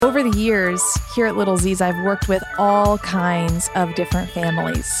Over the years, here at Little Z's, I've worked with all kinds of different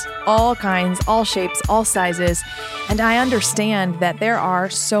families, all kinds, all shapes, all sizes, and I understand that there are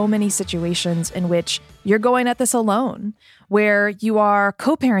so many situations in which you're going at this alone, where you are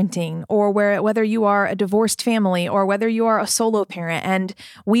co-parenting, or whether you are a divorced family, or whether you are a solo parent, and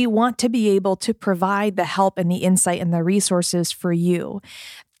we want to be able to provide the help and the insight and the resources for you.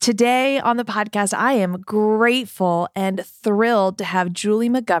 Today on the podcast, I am grateful and thrilled to have Julie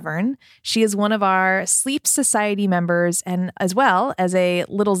McGovern. She is one of our Sleep Society members and as well as a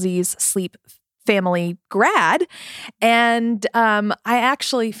Little Z's Sleep Family grad. And I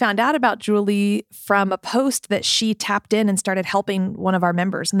actually found out about Julie from a post that she tapped in and started helping one of our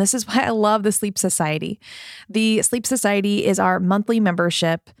members. And this is why I love the Sleep Society. The Sleep Society is our monthly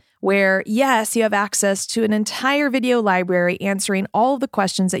membership where, yes, you have access to an entire video library answering all of the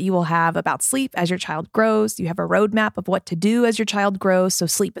questions that you will have about sleep as your child grows. You have a roadmap of what to do as your child grows, so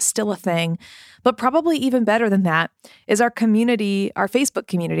sleep is still a thing. But probably even better than that is our community, our Facebook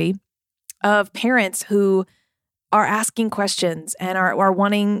community of parents who are asking questions and are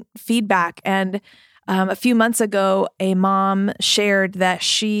wanting feedback. And a few months ago, a mom shared that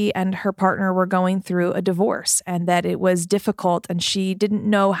she and her partner were going through a divorce and that it was difficult and she didn't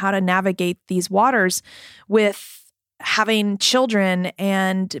know how to navigate these waters with having children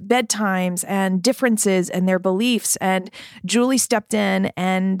and bedtimes and differences in their beliefs. And Julie stepped in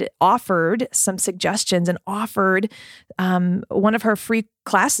and offered some suggestions and offered one of her free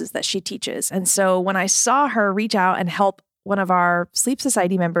classes that she teaches. And so when I saw her reach out and help one of our Sleep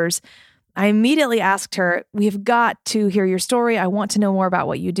Society members, I immediately asked her, we've got to hear your story. I want to know more about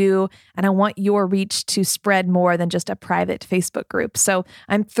what you do, and I want your reach to spread more than just a private Facebook group. So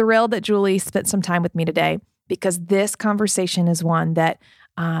I'm thrilled that Julie spent some time with me today because this conversation is one that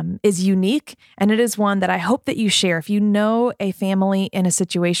is unique, and it is one that I hope that you share. If you know a family in a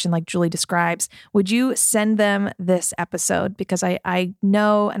situation like Julie describes, would you send them this episode? Because I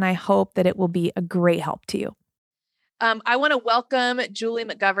know and I hope that it will be a great help to you. I want to welcome Julie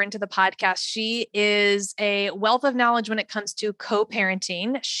McGovern to the podcast. She is a wealth of knowledge when it comes to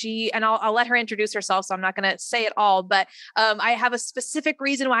co-parenting. And I'll let her introduce herself, so I'm not going to say it all, but I have a specific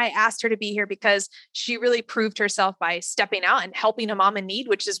reason why I asked her to be here because she really proved herself by stepping out and helping a mom in need,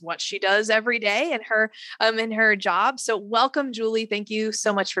 which is what she does every day in her job. So welcome, Julie. Thank you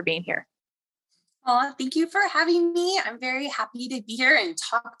so much for being here. Oh, thank you for having me. I'm very happy to be here and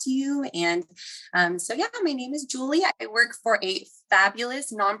talk to you. And my name is Julie. I work for a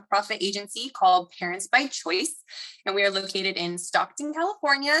fabulous nonprofit agency called Parents by Choice. And we are located in Stockton,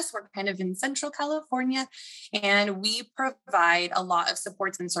 California. So we're kind of in Central California. And we provide a lot of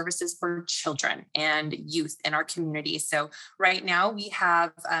supports and services for children and youth in our community. So right now we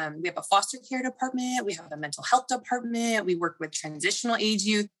have a foster care department. We have a mental health department. We work with transitional age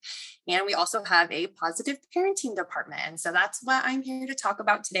youth. And we also have a positive parenting department. And so that's what I'm here to talk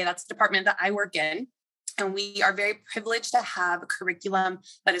about today. That's the department that I work in. And we are very privileged to have a curriculum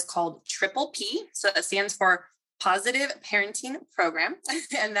that is called Triple P. So that stands for Positive Parenting Program.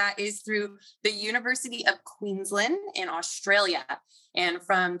 And that is through the University of Queensland in Australia. And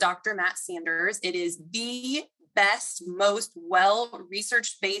from Dr. Matt Sanders, it is the best, most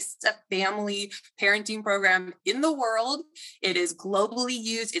well-research-based family parenting program in the world. It is globally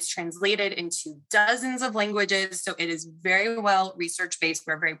used. It's translated into dozens of languages. So it is very well research-based.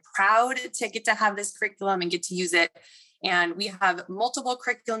 We're very proud to get to have this curriculum and get to use it. And we have multiple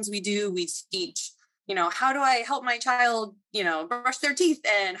curriculums we do. We teach, how do I help my child, brush their teeth,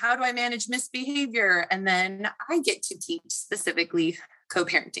 and how do I manage misbehavior? And then I get to teach specifically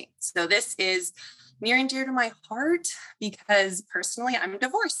co-parenting. So this is near and dear to my heart because personally I'm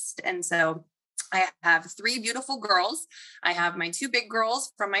divorced. And so I have 3 beautiful girls. I have my 2 big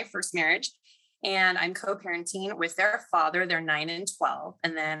girls from my first marriage, and I'm co-parenting with their father. They're 9 and 12.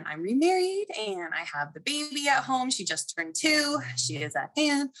 And then I'm remarried and I have the baby at home. She just turned 2. She is a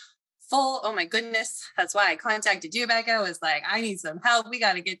handful. Oh my goodness. That's why I contacted you, Becca. I was like, I need some help. We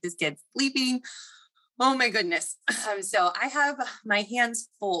got to get this kid sleeping. Oh my goodness. So I have my hands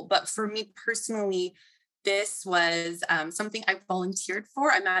full, but for me personally, this was something I volunteered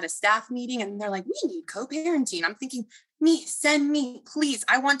for. I'm at a staff meeting and they're like, we need co-parenting. I'm thinking, send me, please.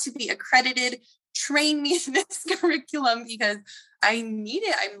 I want to be accredited, train me in this curriculum because I need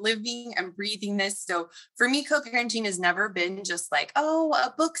it. I'm living and breathing this. So for me, co-parenting has never been just like, oh,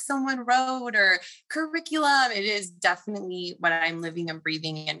 a book someone wrote or curriculum. It is definitely what I'm living and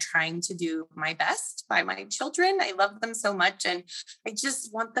breathing and trying to do my best by my children. I love them so much. And I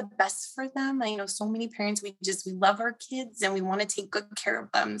just want the best for them. I know so many parents, we love our kids and we want to take good care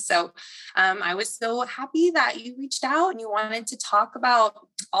of them. So I was so happy that you reached out and you wanted to talk about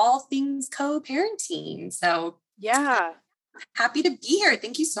all things co-parenting. So Yeah. happy to be here.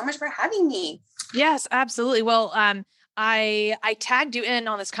 Thank you so much for having me. Yes, absolutely. Well, I tagged you in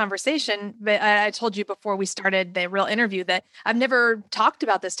on this conversation, but I told you before we started the real interview that I've never talked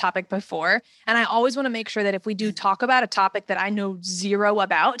about this topic before. And I always want to make sure that if we do talk about a topic that I know zero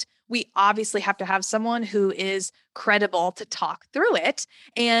about, we obviously have to have someone who is credible to talk through it,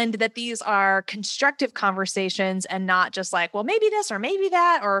 and that these are constructive conversations and not just like, well, maybe this or maybe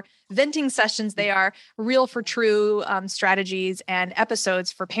that, or venting sessions. They are real for true strategies and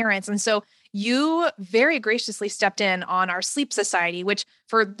episodes for parents. And so you very graciously stepped in on our Sleep Society, which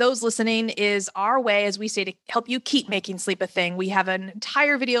for those listening is our way, as we say, to help you keep making sleep a thing. We have an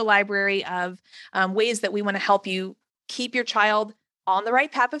entire video library of ways that we want to help you keep your child on the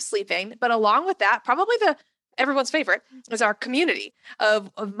right path of sleeping. But along with that, probably everyone's favorite is our community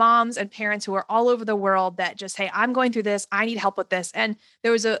of moms and parents who are all over the world that just, hey, I'm going through this. I need help with this. And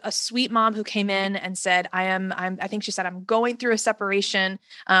there was a sweet mom who came in and said, I think she said, I'm going through a separation.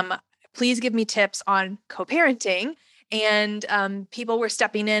 Please give me tips on co-parenting. And people were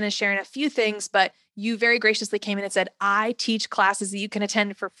stepping in and sharing a few things, but you very graciously came in and said, I teach classes that you can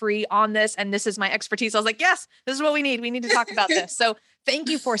attend for free on this. And this is my expertise. I was like, yes, this is what we need. We need to talk about this. So thank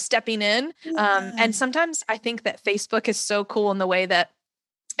you for stepping in. And sometimes I think that Facebook is so cool in the way that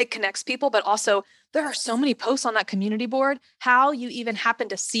it connects people, but also there are so many posts on that community board. How you even happen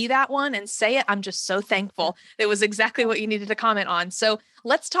to see that one and say it, I'm just so thankful. It was exactly what you needed to comment on. So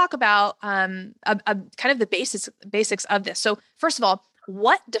let's talk about kind of the basics of this. So first of all,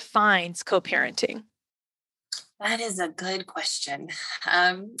 what defines co-parenting? That is a good question.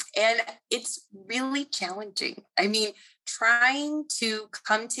 And it's really challenging. I mean, trying to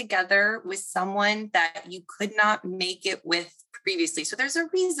come together with someone that you could not make it with previously. So there's a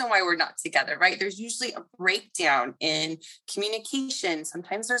reason why we're not together, right? There's usually a breakdown in communication.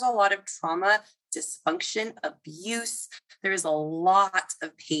 Sometimes there's a lot of trauma, dysfunction, abuse. There's a lot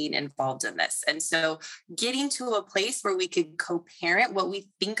of pain involved in this. And so getting to a place where we could co-parent, what we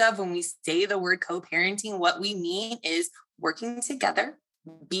think of when we say the word co-parenting, what we mean is working together,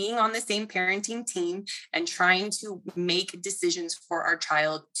 being on the same parenting team, and trying to make decisions for our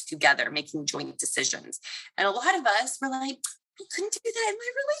child together, making joint decisions. And a lot of us were like, I couldn't do that in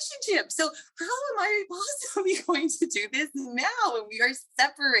my relationship. So how am I possibly going to do this now when we are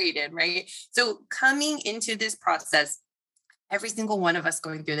separated, right? So coming into this process, every single one of us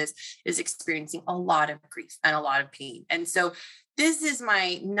going through this is experiencing a lot of grief and a lot of pain. And so this is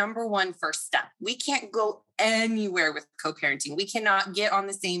my number one first step. We can't go anywhere with co-parenting. We cannot get on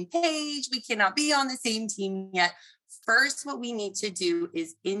the same page. We cannot be on the same team yet. First, what we need to do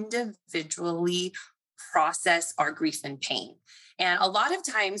is individually process our grief and pain. And a lot of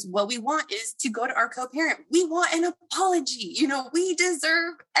times what we want is to go to our co-parent. We want an apology. We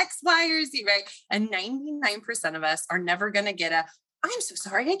deserve X, Y, or Z, right? And 99% of us are never going to get I'm so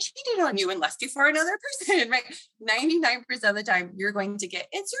sorry I cheated on you and left you for another person, right? 99% of the time you're going to get,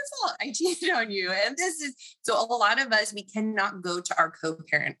 it's your fault. I cheated on you. And so a lot of us, we cannot go to our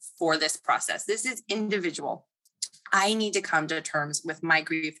co-parent for this process. This is individual. I need to come to terms with my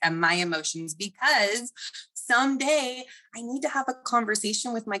grief and my emotions because someday I need to have a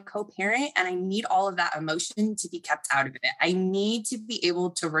conversation with my co-parent and I need all of that emotion to be kept out of it. I need to be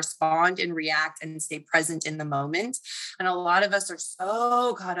able to respond and react and stay present in the moment. And a lot of us are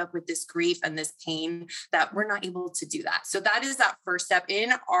so caught up with this grief and this pain that we're not able to do that. So that is that first step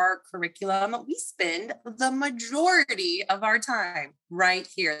in our curriculum. We spend the majority of our time right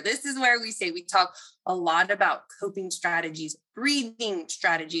here. This is where we talk a lot about coping strategies, breathing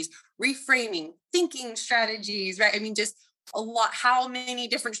strategies, reframing, thinking strategies, right? I mean, just a lot. How many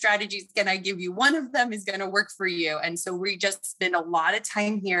different strategies can I give you? One of them is going to work for you. And so we just spend a lot of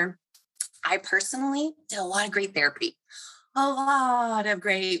time here. I personally did a lot of great therapy, a lot of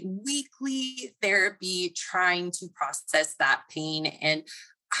great weekly therapy, trying to process that pain. And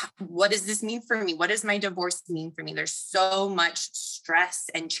what does this mean for me? What does my divorce mean for me? There's so much stress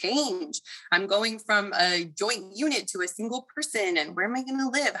and change. I'm going from a joint unit to a single person. And where am I going to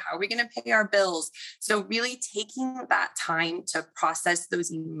live? How are we going to pay our bills? So really taking that time to process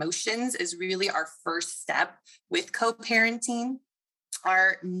those emotions is really our first step with co-parenting.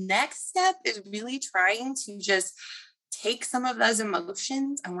 Our next step is really trying to just take some of those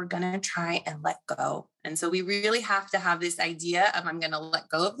emotions and we're going to try and let go. And so we really have to have this idea of I'm going to let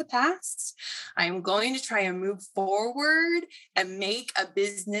go of the past. I'm going to try and move forward and make a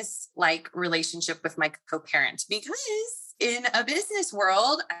business-like relationship with my co-parent, because in a business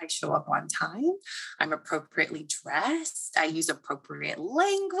world, I show up on time. I'm appropriately dressed. I use appropriate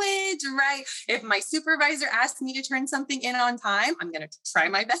language, right? If my supervisor asks me to turn something in on time, I'm going to try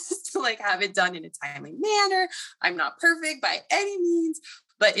my best to like have it done in a timely manner. I'm not perfect by any means,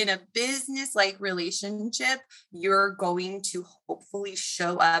 but in a business-like relationship, you're going to hopefully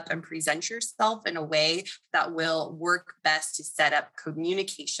show up and present yourself in a way that will work best to set up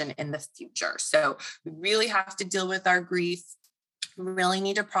communication in the future. So we really have to deal with our grief. We really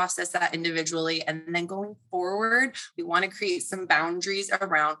need to process that individually. And then going forward, we want to create some boundaries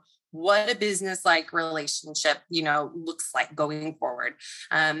around what a business-like relationship, looks like going forward.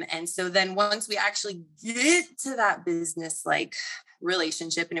 And so then once we actually get to that business-like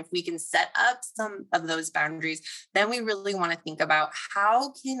relationship, and if we can set up some of those boundaries, then we really want to think about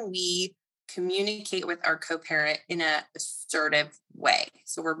how can we communicate with our co-parent in an assertive way.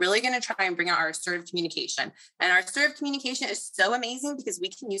 So we're really going to try and bring out our assertive communication. And our assertive communication is so amazing because we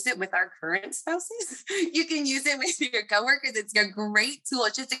can use it with our current spouses. You can use it with your coworkers. It's a great tool.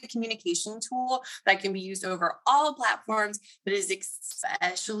 It's just a communication tool that can be used over all platforms, but is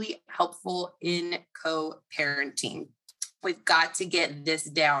especially helpful in co-parenting. We've got to get this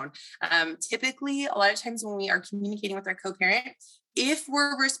down. Typically, a lot of times when we are communicating with our co-parent, if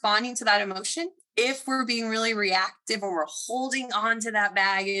we're responding to that emotion, if we're being really reactive or we're holding on to that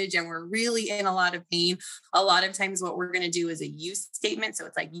baggage and we're really in a lot of pain, a lot of times what we're going to do is a you statement. So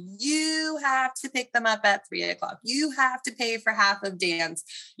it's like, you have to pick them up at 3:00. You have to pay for half of dance.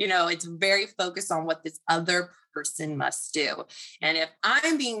 It's very focused on what this other person must do. And if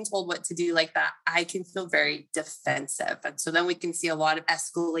I'm being told what to do like that, I can feel very defensive. And so then we can see a lot of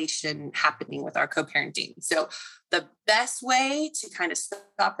escalation happening with our co-parenting. So the best way to kind of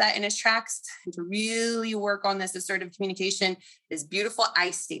stop that in its tracks and to really work on this assertive communication is beautiful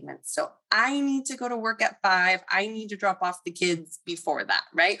I statements. So I need to go to work at 5. I need to drop off the kids before that,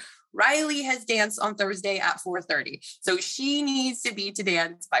 right? Riley has danced on Thursday at 4:30. So she needs to be to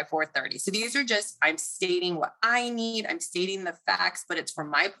dance by 4:30. So these are just, I'm stating what I need. I'm stating the facts, but it's from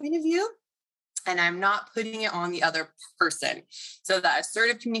my point of view. And I'm not putting it on the other person. So that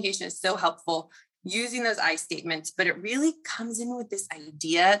assertive communication is so helpful, using those I statements, but it really comes in with this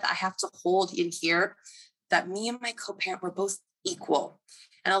idea that I have to hold in here that me and my co-parent were both equal.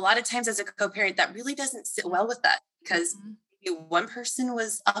 And a lot of times as a co-parent, that really doesn't sit well with that, because maybe one person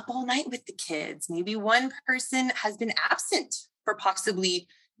was up all night with the kids. Maybe one person has been absent for possibly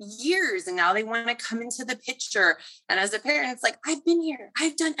years and now they want to come into the picture. And as a parent, it's like, I've been here,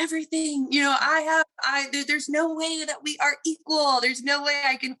 I've done everything, there's no way that we are equal. There's no way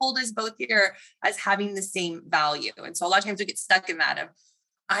I can hold us both here as having the same value. And so a lot of times we get stuck in that of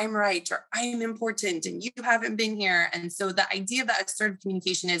I'm right, or I'm important and you haven't been here. And so the idea of that assertive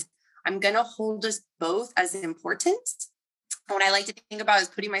communication is I'm going to hold us both as important. What I like to think about is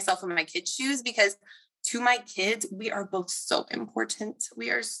putting myself in my kids' shoes, because to my kids, we are both so important. We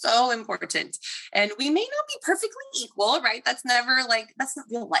are so important. And we may not be perfectly equal, right? That's not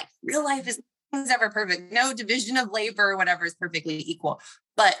real life. Real life is never perfect. No division of labor or whatever is perfectly equal.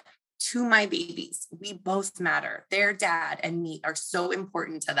 But to my babies, we both matter. Their dad and me are so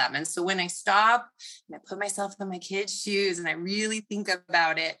important to them. And so when I stop and I put myself in my kids' shoes and I really think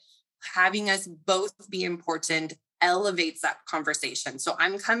about it, having us both be important elevates that conversation. So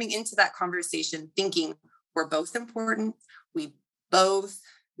I'm coming into that conversation thinking we're both important. We both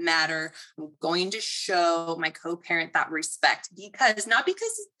matter. I'm going to show my co-parent that respect, not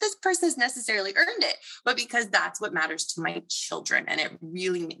because this person has necessarily earned it, but because that's what matters to my children. And it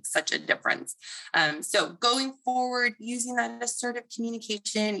really makes such a difference. So going forward, using that assertive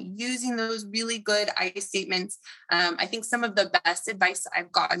communication, using those really good I statements. I think some of the best advice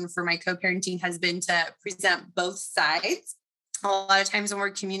I've gotten for my co-parenting has been to present both sides. A lot of times when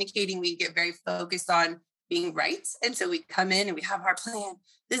we're communicating, we get very focused on being right. And so we come in and we have our plan.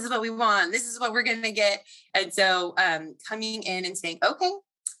 This is what we want. This is what we're going to get. And so coming in and saying, okay,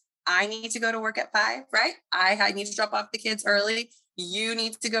 I need to go to work at 5, right? I need to drop off the kids early. You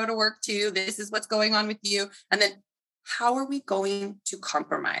need to go to work too. This is what's going on with you. And then how are we going to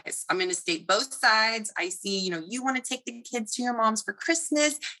compromise? I'm going to state both sides. I see, you want to take the kids to your mom's for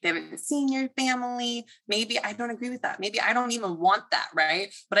Christmas. They haven't seen your family. Maybe I don't agree with that. Maybe I don't even want that,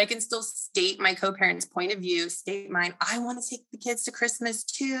 right? But I can still state my co-parent's point of view, state mine. I want to take the kids to Christmas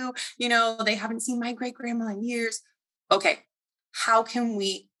too. They haven't seen my great grandma in years. Okay. how can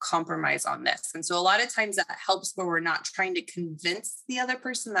we compromise on this? And so a lot of times that helps where we're not trying to convince the other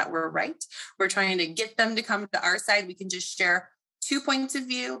person that we're right. We're trying to get them to come to our side. We can just share 2 points of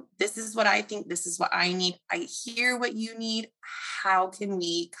view. This is what I think. This is what I need. I hear what you need. How can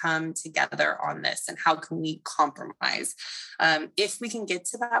we come together on this? And how can we compromise? If we can get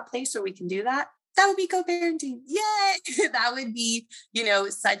to that place where we can do that, that would be co-parenting. Yay! That would be,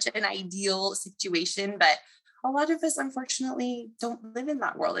 such an ideal situation. But a lot of us, unfortunately, don't live in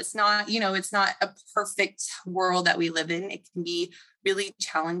that world. It's not, it's not a perfect world that we live in. It can be really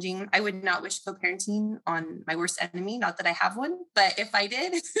challenging. I would not wish co-parenting on my worst enemy. Not that I have one, but if I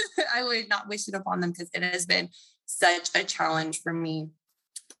did, I would not wish it upon them, because it has been such a challenge for me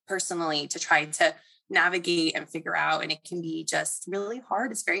personally to try to navigate and figure out. And it can be just really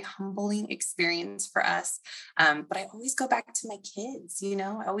hard. It's a very humbling experience for us. But I always go back to my kids,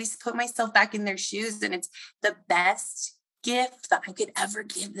 I always put myself back in their shoes. And it's the best gift that I could ever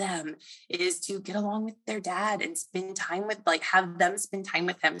give them is to get along with their dad and spend time with, have them spend time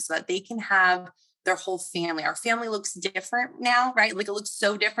with him so that they can have their whole family. Our family looks different now, right? Like it looks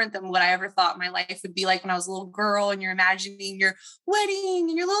so different than what I ever thought my life would be like when I was a little girl and you're imagining your wedding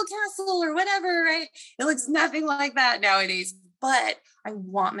and your little castle or whatever, right? It looks nothing like that nowadays. But I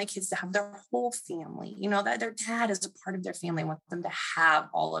want my kids to have their whole family, that their dad is a part of their family. I want them to have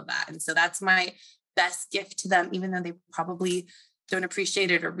all of that. And so that's my best gift to them, even though they probably don't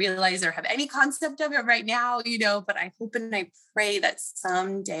appreciate it or realize or have any concept of it right now, but I hope and I pray that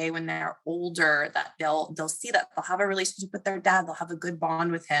someday when they're older, that they'll see that they'll have a relationship with their dad, they'll have a good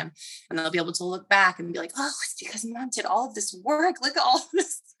bond with him, and they'll be able to look back and be like, oh, it's because Mom did all of this work. Look at all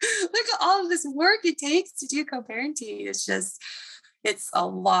of this work it takes to do co-parenting. It's a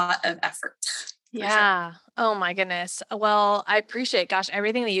lot of effort. Yeah. Sure. Oh my goodness. Well, I appreciate,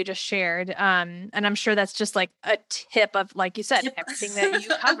 everything that you just shared. And I'm sure that's just like a tip of, like you said, everything that you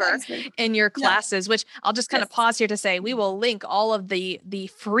cover in your classes, which I'll just kind of pause here to say, we will link all of the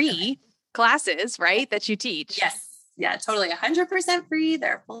free classes, right, that you teach. Yes. Yeah, totally. 100% free.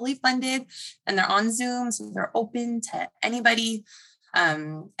 They're fully funded and they're on Zoom. So they're open to anybody.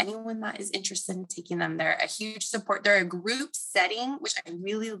 Anyone that is interested in taking them. They're a huge support. They're a group setting, which I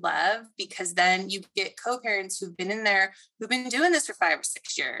really love, because then you get co-parents who've been doing this for 5 or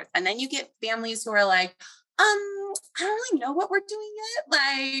 6 years. And then you get families who are like, I don't really know what we're doing yet.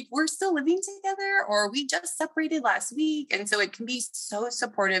 Like we're still living together or we just separated last week. And so it can be so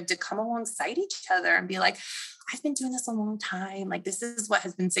supportive to come alongside each other and be like, I've been doing this a long time. Like this is what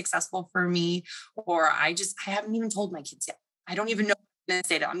has been successful for me. Or I haven't even told my kids yet. I don't even know what I'm going to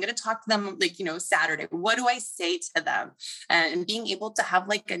say to them. I'm going to talk to them Saturday. What do I say to them? And being able to have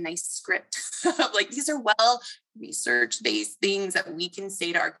like a nice script of these are research-based things that we can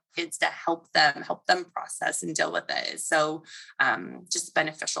say to our kids to help them process and deal with it is so just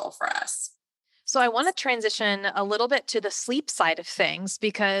beneficial for us. So I want to transition a little bit to the sleep side of things,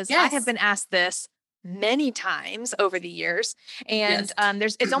 because I have been asked this many times over the years, and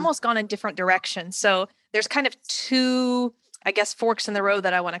it's almost gone in different directions. So there's kind of two, I guess, forks in the road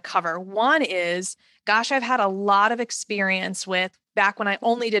that I want to cover. One is, I've had a lot of experience with back when I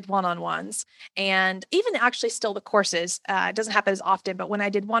only did one-on-ones, and even actually still the courses. It doesn't happen as often, but when I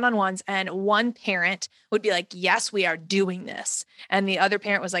did one-on-ones and one parent would be like, yes, we are doing this. And the other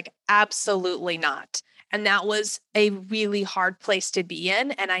parent was like, absolutely not. And that was a really hard place to be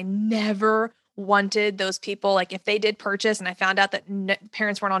in. And I never wanted those people, like if they did purchase and I found out that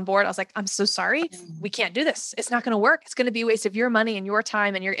parents weren't on board, I was like, I'm so sorry. We can't do this. It's not going to work. It's going to be a waste of your money and your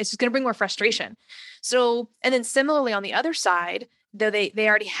time. And it's just going to bring more frustration. So, and then similarly on the other side, though they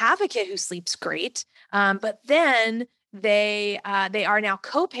already have a kid who sleeps great, but then they are now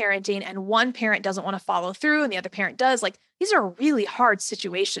co-parenting and one parent doesn't want to follow through and the other parent does. Like these are really hard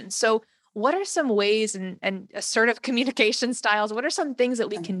situations. So what are some ways and assertive communication styles? What are some things that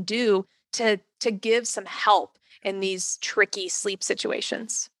we can do to give some help in these tricky sleep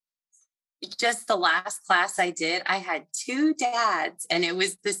situations? Just the last class I did, I had 2 dads and it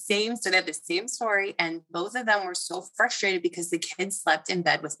was the same. So they had the same story. And both of them were so frustrated because the kids slept in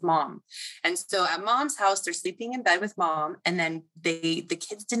bed with mom. And so at mom's house, they're sleeping in bed with mom. And then the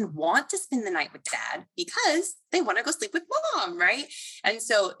kids didn't want to spend the night with dad because they want to go sleep with mom. Right. And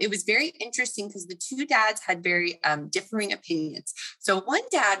so it was very interesting because the 2 dads had very differing opinions. So one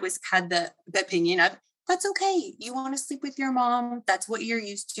dad had the opinion of, that's okay. You want to sleep with your mom. That's what you're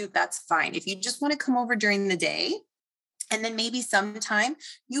used to. That's fine. If you just want to come over during the day, and then maybe sometime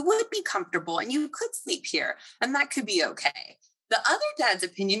you would be comfortable and you could sleep here, and that could be okay. The other dad's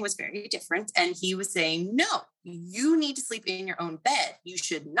opinion was very different. And he was saying, no, you need to sleep in your own bed. You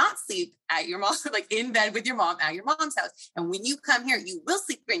should not sleep at your mom, like in bed with your mom at your mom's house. And when you come here, you will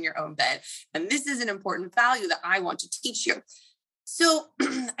sleep in your own bed. And this is an important value that I want to teach you. So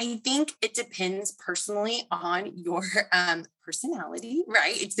I think it depends personally on your personality,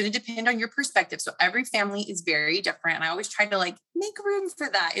 right? It's going to depend on your perspective. So every family is very different. And I always try to like make room for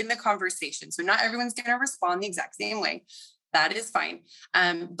that in the conversation. So not everyone's going to respond the exact same way. That is fine.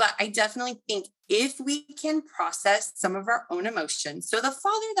 But I definitely think if we can process some of our own emotions. So the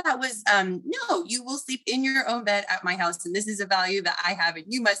father that was, no, you will sleep in your own bed at my house. And this is a value that I have and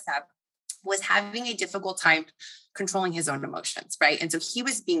you must have, was having a difficult time controlling his own emotions, right? And so he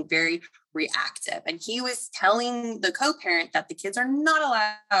was being very reactive and he was telling the co-parent that the kids are not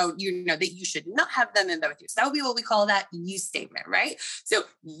allowed, that you should not have them in bed with you. So that would be what we call that you statement, right? So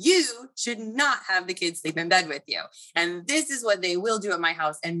you should not have the kids sleep in bed with you. And this is what they will do at my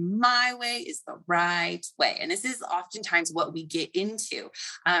house. And my way is the right way. And this is oftentimes what we get into.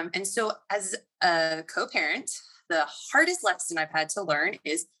 And so as a co-parent, the hardest lesson I've had to learn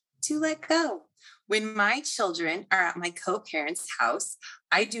is to let go. When my children are at my co-parent's house,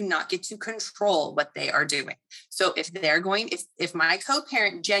 I do not get to control what they are doing. So if if my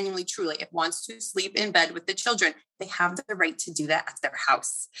co-parent genuinely, truly, wants to sleep in bed with the children, they have the right to do that at their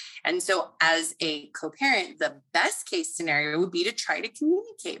house. And so as a co-parent, the best case scenario would be to try to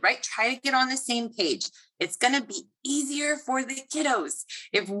communicate, right? Try to get on the same page. It's going to be easier for the kiddos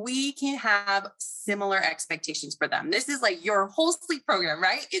if we can have similar expectations for them. This is like your whole sleep program,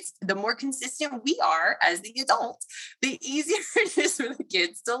 right? It's the more consistent we are as the adult, the easier it is for the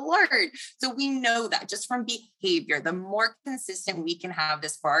kids to learn. So we know that just from behavior, the more consistent we can have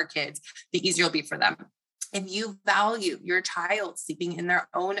this for our kids, the easier it'll be for them. If you value your child sleeping in their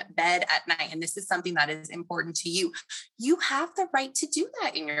own bed at night, and this is something that is important to you, you have the right to do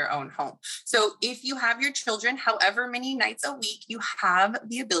that in your own home. So if you have your children, however many nights a week, you have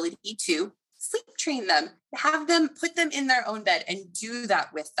the ability to sleep train them, have them put them in their own bed and do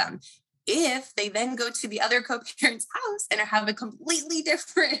that with them. If they then go to the other co-parent's house and have a completely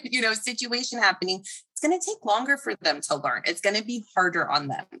different, situation happening, it's going to take longer for them to learn. It's going to be harder on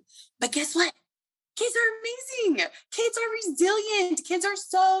them. But guess what? Kids are amazing. Kids are resilient. Kids are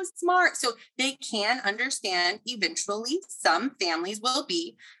so smart. So they can understand eventually some families will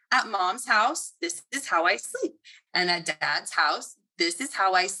be at mom's house. This is how I sleep. And at dad's house, this is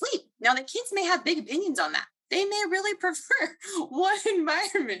how I sleep. Now the kids may have big opinions on that. They may really prefer one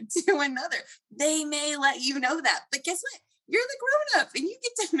environment to another. They may let you know that. But guess what? You're the grown-up and you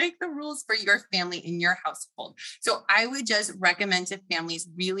get to make the rules for your family in your household. So I would just recommend to families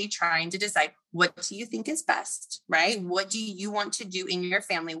really trying to decide, what do you think is best, right? What do you want to do in your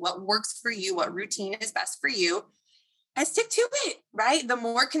family? What works for you? What routine is best for you? And stick to it, right? The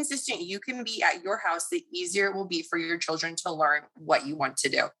more consistent you can be at your house, the easier it will be for your children to learn what you want to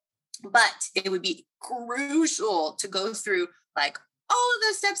do. But it would be crucial to go through like all of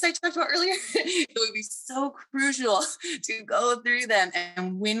those steps I talked about earlier. It would be so crucial to go through them.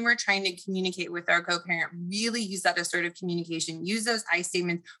 And when we're trying to communicate with our co-parent, really use that assertive communication, use those I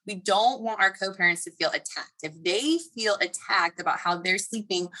statements. We don't want our co-parents to feel attacked. If they feel attacked about how they're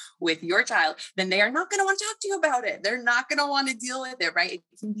sleeping with your child, then they are not going to want to talk to you about it. They're not going to want to deal with it, right? It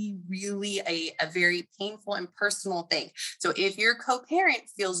can be really a very painful and personal thing. So if your co-parent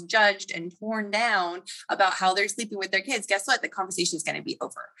feels judged and torn down about how they're sleeping with their kids, guess what? The conversation is going to be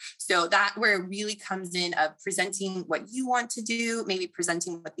over. So that where it really comes in of presenting what you want to do, maybe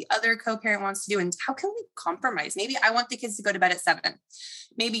presenting what the other co-parent wants to do, and how can we compromise? Maybe I want the kids to go to bed at 7.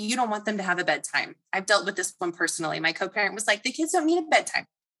 Maybe you don't want them to have a bedtime. I've dealt with this one personally. My co-parent was like, the kids don't need a bedtime.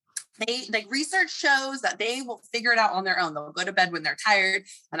 Research shows that they will figure it out on their own. They'll go to bed when they're tired.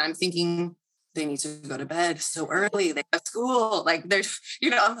 And I'm thinking, they need to go to bed so early. They have school. Like there's,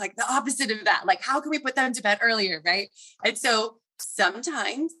 I'm like the opposite of that. Like, how can we put them to bed earlier? Right. And so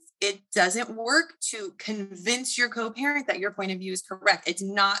sometimes it doesn't work to convince your co-parent that your point of view is correct. It's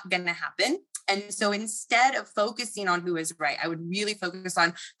not going to happen. And so instead of focusing on who is right, I would really focus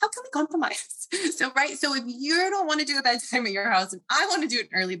on how can we compromise? So if you don't want to do a bedtime at your house and I want to do an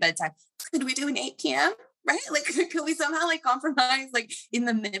early bedtime, could we do an 8 p.m.? Right? Like, could we somehow compromise in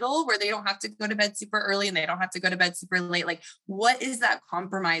the middle where they don't have to go to bed super early and they don't have to go to bed super late? Like, what is that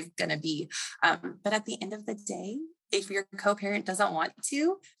compromise going to be? But at the end of the day, if your co-parent doesn't want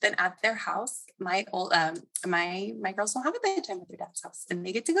to, then at their house, my girls don't have a bedtime at their dad's house and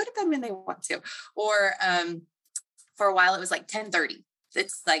they get to go to bed when they want to. Or for a while it was 10:30.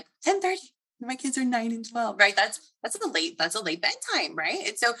 It's 10:30. My kids are 9 and 12, right? That's a late bedtime, right?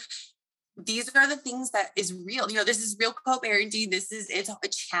 And so these are the things that is real. This is real co-parenting. It's a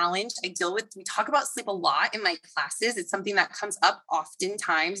challenge I deal with. We talk about sleep a lot in my classes. It's something that comes up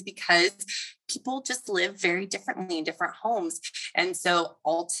oftentimes because people just live very differently in different homes. And so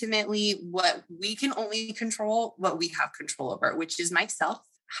ultimately what we can only control, what we have control over, which is myself,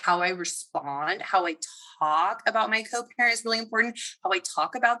 how I respond, how I talk about my co-parent is really important. How I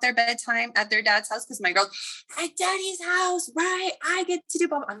talk about their bedtime at their dad's house, because my girl's at daddy's house, right? I get to do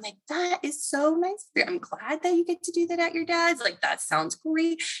blah, blah. I'm like, that is so nice for you. I'm glad that you get to do that at your dad's. Like, that sounds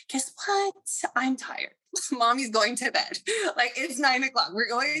great. Guess what? I'm tired. Mommy's going to bed. Like, it's 9 o'clock. We're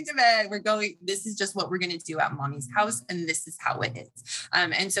going to bed. This is just what we're going to do at mommy's house. And this is how it is.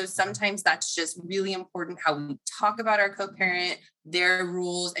 And so sometimes that's just really important, how we talk about our co-parent, their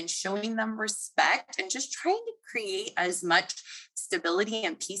rules, and showing them respect, and just trying to create as much stability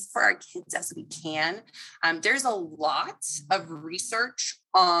and peace for our kids as we can. There's a lot of research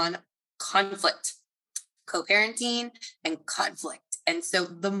on conflict, co-parenting, and conflict. And so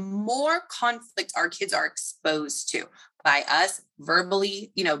the more conflict our kids are exposed to by us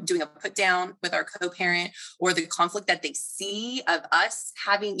verbally, doing a put down with our co-parent, or the conflict that they see of us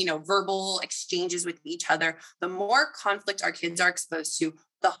having, verbal exchanges with each other, the more conflict our kids are exposed to,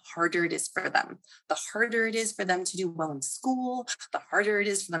 the harder it is for them. The harder it is for them to do well in school, the harder it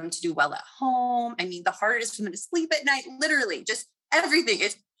is for them to do well at home. The harder it is for them to sleep at night, literally just everything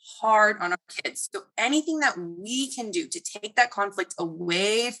is hard on our kids. So anything that we can do to take that conflict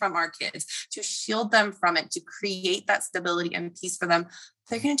away from our kids, to shield them from it, to create that stability and peace for them,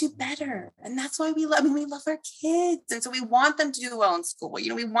 they're going to do better. And that's why we love our kids. And so we want them to do well in school.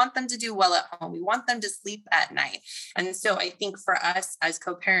 We want them to do well at home. We want them to sleep at night. And so I think for us as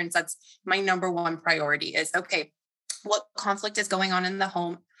co-parents, that's my number one priority is, okay, what conflict is going on in the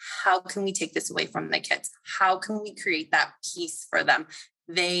home? How can we take this away from the kids? How can we create that peace for them?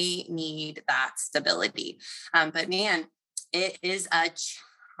 They need that stability. But man, it is a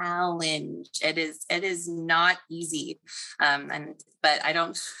challenge. It is not easy.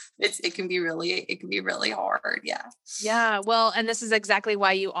 It can be really hard. Yeah. Yeah. Well, and this is exactly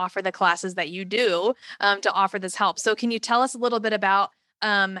why you offer the classes that you do, to offer this help. So can you tell us a little bit about,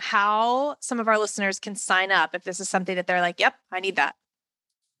 how some of our listeners can sign up if this is something that they're like, yep, I need that?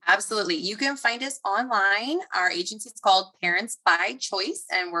 Absolutely. You can find us online. Our agency is called Parents by Choice,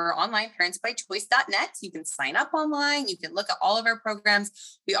 and we're online, parentsbychoice.net. You can sign up online. You can look at all of our programs.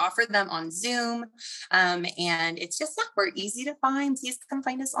 We offer them on Zoom. And it's just, we're easy to find. Please come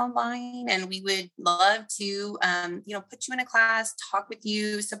find us online. And we would love to, put you in a class, talk with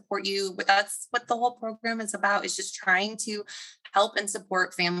you, support you. But that's what the whole program is about, is just trying to help and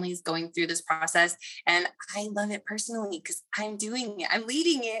support families going through this process. And I love it personally because I'm doing it. I'm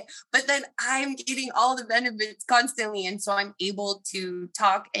leading it, but then I'm getting all the benefits constantly. And so I'm able to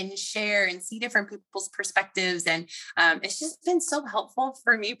talk and share and see different people's perspectives. And it's just been so helpful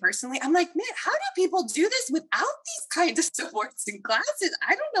for me personally. I'm like, man, how do people do this without these kinds of supports and classes?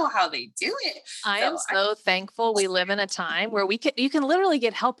 I don't know how they do it. I am so thankful we live in a time where you can literally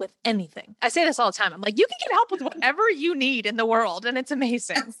get help with anything. I say this all the time. I'm like, you can get help with whatever you need in the world. And it's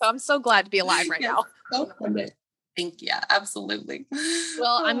amazing. So I'm so glad to be alive right now. So thank you. Yeah, absolutely.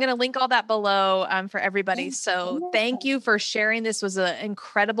 Well, I'm going to link all that below for everybody. So thank you for sharing. This was an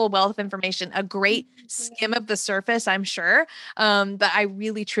incredible wealth of information, a great skim of the surface, I'm sure. But I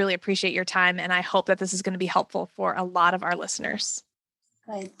really, truly appreciate your time. And I hope that this is going to be helpful for a lot of our listeners.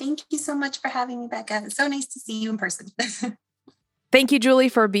 Thank you so much for having me, Becca. It's so nice to see you in person. Thank you, Julie,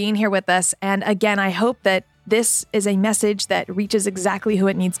 for being here with us. And again, I hope that this is a message that reaches exactly who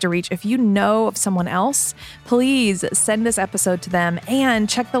it needs to reach. If you know of someone else, please send this episode to them and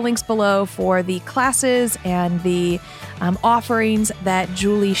check the links below for the classes and the offerings that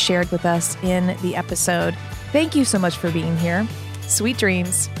Julie shared with us in the episode. Thank you so much for being here. Sweet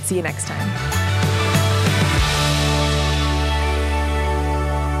dreams. See you next time.